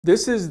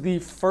This is the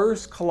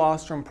first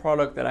colostrum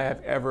product that I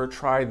have ever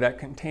tried that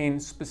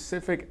contains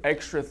specific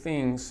extra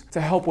things to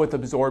help with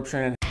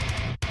absorption.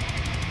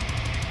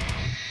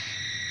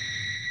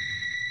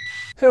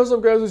 Hey, what's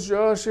up guys, it's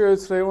Josh here.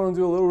 Today I want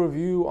to do a little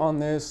review on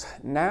this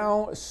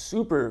Now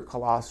Super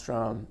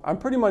Colostrum. I'm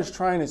pretty much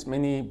trying as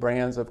many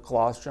brands of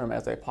colostrum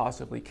as I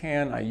possibly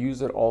can. I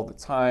use it all the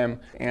time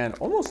and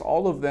almost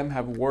all of them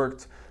have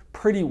worked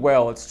pretty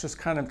well. It's just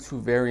kind of to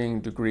varying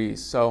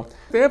degrees. So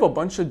they have a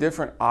bunch of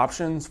different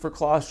options for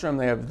colostrum.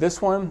 They have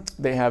this one,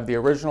 they have the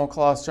original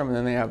colostrum, and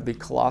then they have the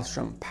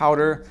colostrum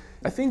powder.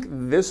 I think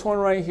this one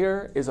right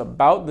here is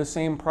about the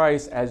same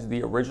price as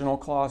the original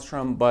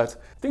colostrum, but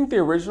I think the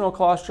original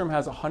colostrum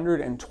has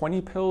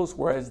 120 pills,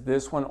 whereas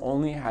this one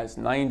only has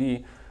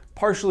 90,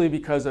 partially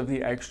because of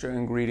the extra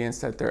ingredients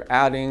that they're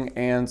adding.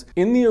 And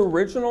in the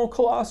original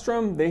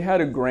colostrum, they had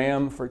 1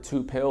 gram for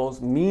 2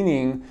 pills,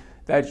 meaning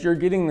that you're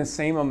getting the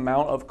same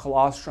amount of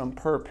colostrum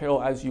per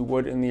pill as you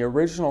would in the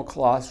original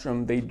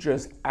colostrum. They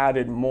just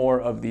added more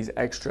of these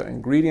extra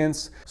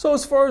ingredients. So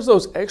as far as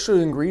those extra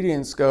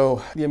ingredients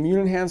go, the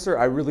immune enhancer,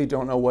 I really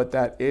don't know what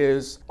that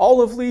is.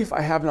 Olive leaf,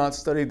 I have not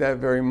studied that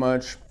very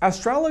much.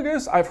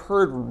 Astragalus, I've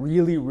heard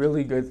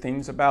really good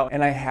things about,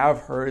 and I have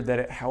heard that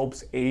it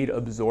helps aid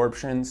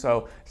absorption.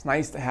 So it's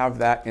nice to have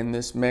that in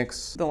this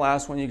mix. The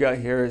last one you got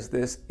here is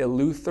this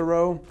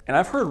Eleuthero, and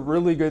I've heard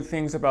really good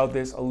things about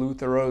this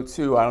Eleuthero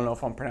too. I don't know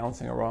if I'm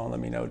pronouncing it wrong, let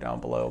me know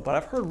down below, but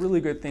I've heard really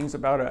good things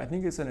about it. I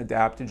think it's an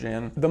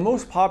adaptogen. The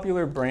most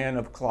popular brand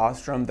of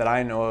colostrum that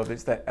I know of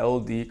is the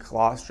LD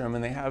colostrum,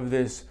 and they have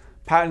this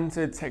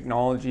patented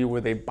technology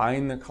where they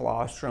bind the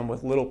colostrum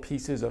with little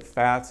pieces of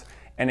fat,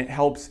 and it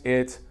helps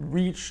it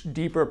reach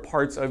deeper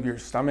parts of your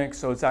stomach,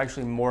 so it's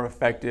actually more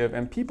effective.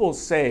 And people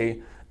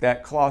say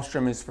that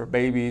colostrum is for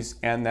babies,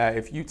 and that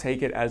if you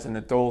take it as an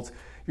adult,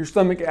 your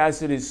stomach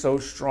acid is so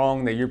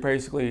strong that you're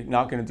basically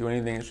not going to do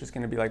anything. It's just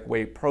going to be like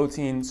whey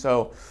protein.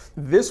 So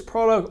this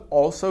product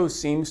also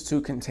seems to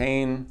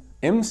contain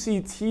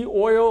MCT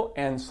oil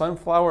and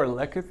sunflower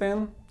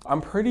lecithin.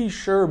 I'm pretty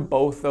sure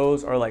both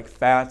those are like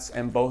fats,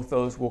 and both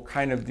those will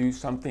kind of do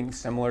something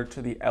similar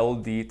to the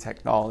LD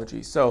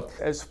technology. So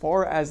as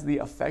far as the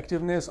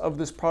effectiveness of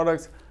this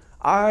product,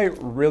 I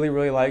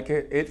really like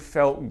it. It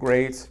felt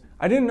great.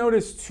 I didn't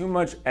notice too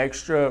much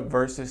extra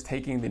versus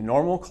taking the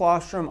normal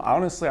colostrum.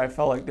 Honestly, I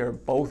felt like they're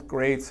both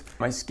great.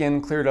 My skin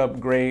cleared up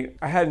great.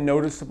 I had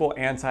noticeable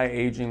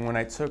anti-aging when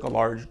I took a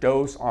large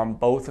dose on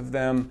both of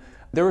them.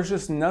 There was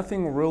just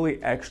nothing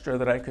really extra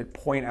that I could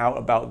point out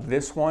about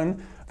this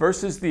one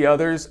versus the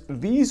others.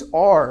 These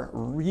are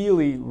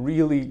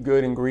really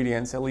good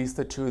ingredients, at least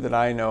the two that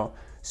I know.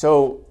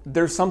 So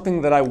there's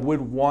something that I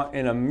would want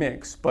in a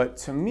mix, but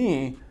to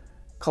me,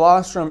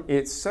 colostrum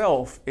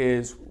itself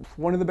is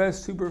one of the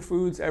best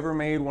superfoods ever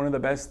made, one of the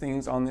best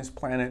things on this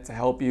planet to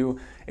help you.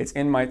 It's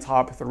in my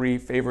top 3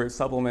 favorite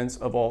supplements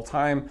of all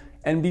time.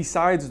 And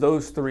besides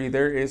those 3,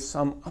 there is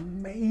some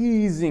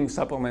amazing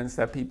supplements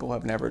that people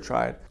have never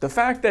tried. The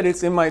fact that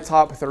it's in my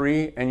top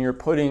 3 and you're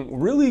putting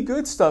really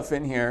good stuff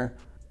in here,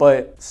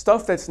 but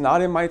stuff that's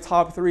not in my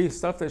top 3,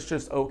 stuff that's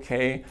just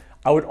okay,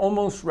 I would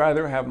almost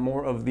rather have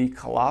more of the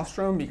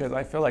colostrum, because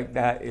I feel like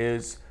that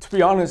is, to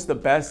be honest, the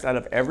best out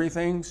of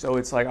everything. So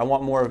it's like, I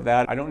want more of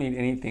that. I don't need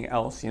anything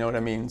else, you know what I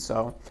mean?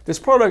 So this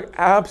product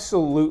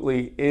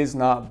absolutely is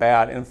not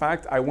bad. In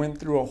fact, I went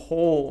through a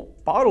whole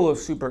bottle of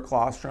Super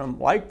Colostrum,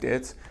 liked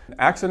it,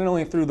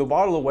 accidentally threw the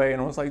bottle away,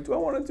 and was like, do I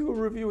want to do a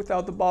review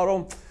without the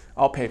bottle?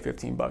 I'll pay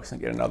 15 bucks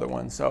and get another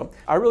one. So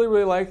I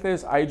really like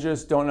this. I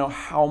just don't know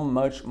how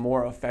much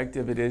more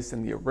effective it is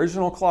than the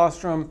original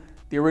colostrum.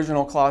 The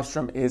original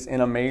colostrum is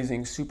an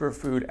amazing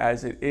superfood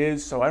as it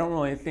is, so I don't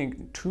really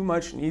think too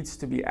much needs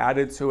to be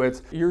added to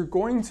it. You're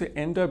going to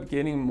end up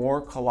getting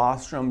more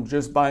colostrum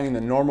just buying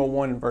the normal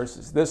one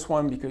versus this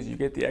one, because you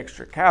get the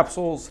extra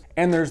capsules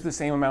and there's the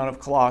same amount of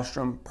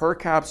colostrum per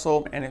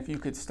capsule, and if you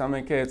could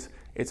stomach it,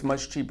 it's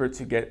much cheaper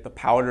to get the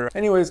powder.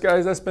 Anyways,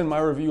 guys, that's been my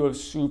review of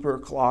Super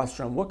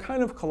Colostrum. What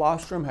kind of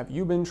colostrum have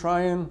you been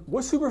trying?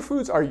 What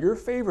superfoods are your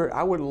favorite?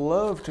 I would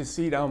love to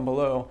see down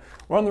below.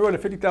 We're on the road to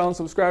 50,000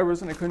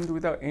 subscribers, and I couldn't do it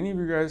without any of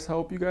you guys'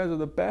 help. You guys are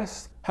the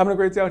best. Having a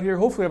great day out here.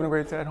 Hopefully having a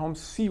great day at home.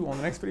 See you on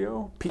the next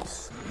video.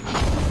 Peace.